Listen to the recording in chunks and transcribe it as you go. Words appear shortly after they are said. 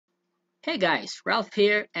Hey guys, Ralph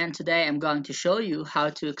here, and today I'm going to show you how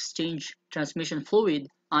to exchange transmission fluid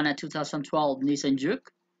on a 2012 Nissan Juke.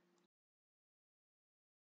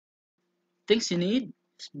 Things you need: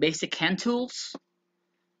 basic hand tools.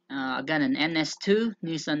 I got an NS2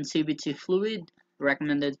 Nissan CVT fluid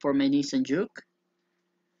recommended for my Nissan Juke.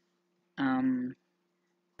 Um,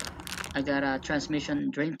 I got a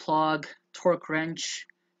transmission drain plug, torque wrench,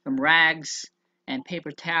 some rags, and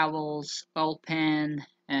paper towels, oil pan,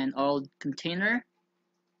 and oil container,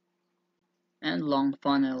 and long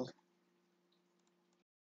funnel.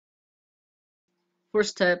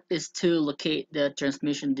 First step is to locate the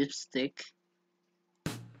transmission dipstick.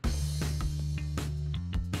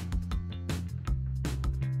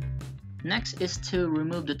 Next is to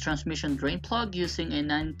remove the transmission drain plug using a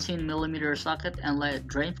 19mm socket and let it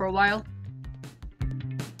drain for a while.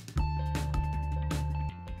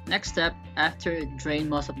 Next step, after it drained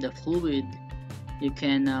most of the fluid, you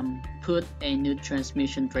can put a new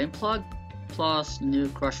transmission drain plug plus new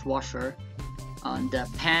crush washer on the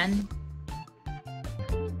pan.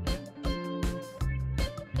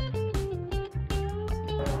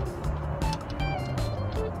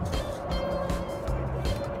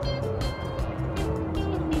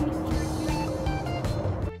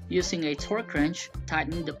 Using a torque wrench,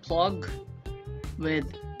 tighten the plug with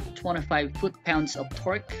 25 foot-pounds of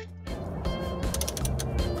torque.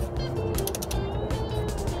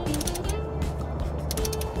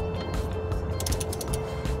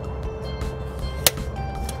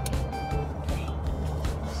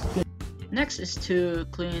 Next is to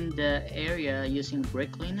clean the area using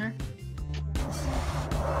brake cleaner.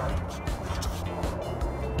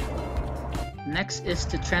 Next is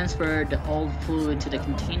to transfer the old fluid to the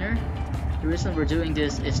container. The reason we're doing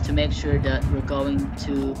this is to make sure that we're going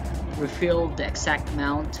to refill the exact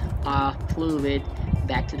amount of fluid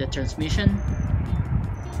back to the transmission.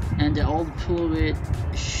 And the old fluid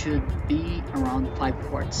should be around 5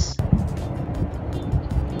 quarts.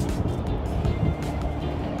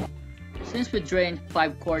 Since we drained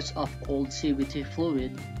 5 quarts of old CVT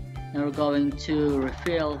fluid, now we're going to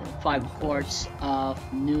refill 5 quarts of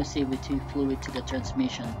new CVT fluid to the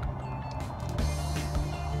transmission.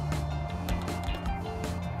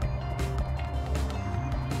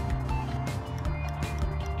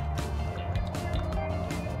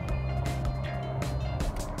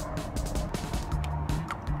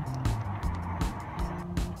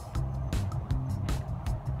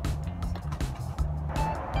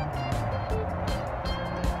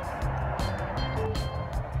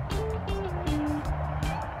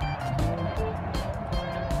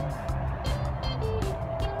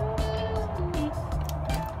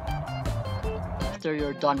 After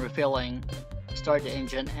you're done refilling, start the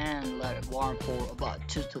engine and let it warm for about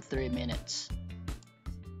 2 to 3 minutes.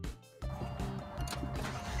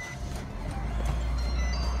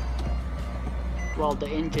 While the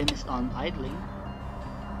engine is on idling,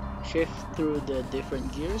 shift through the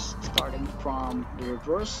different gears starting from the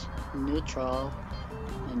reverse, neutral,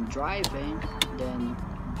 and driving, then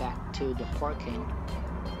back to the parking.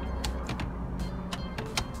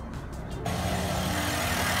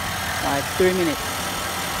 Like 3 minutes.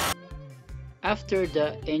 After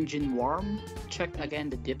the engine warm, check again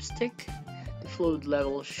the dipstick. The fluid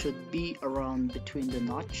level should be around between the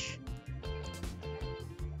notch.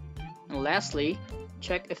 And lastly,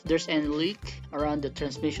 check if there's any leak around the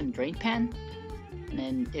transmission drain pan. And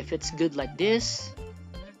then if it's good like this,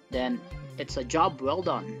 then it's a job well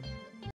done.